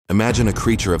Imagine a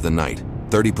creature of the night,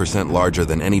 30% larger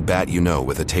than any bat you know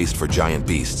with a taste for giant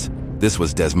beasts. This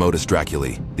was Desmodus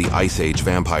Draculae, the Ice Age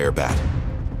vampire bat.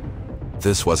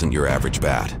 This wasn't your average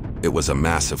bat. It was a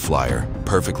massive flyer,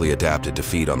 perfectly adapted to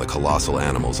feed on the colossal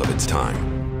animals of its time.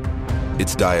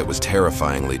 Its diet was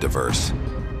terrifyingly diverse.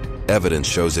 Evidence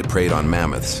shows it preyed on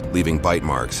mammoths, leaving bite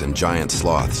marks, and giant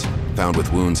sloths, found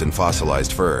with wounds and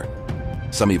fossilized fur.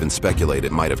 Some even speculate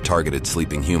it might have targeted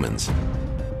sleeping humans.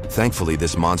 Thankfully,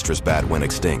 this monstrous bat went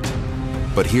extinct.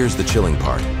 But here's the chilling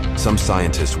part. Some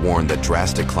scientists warn that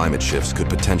drastic climate shifts could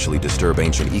potentially disturb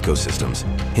ancient ecosystems,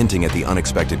 hinting at the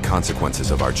unexpected consequences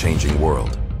of our changing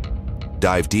world.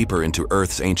 Dive deeper into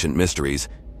Earth's ancient mysteries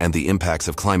and the impacts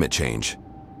of climate change.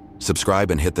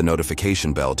 Subscribe and hit the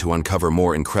notification bell to uncover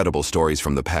more incredible stories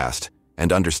from the past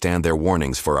and understand their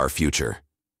warnings for our future.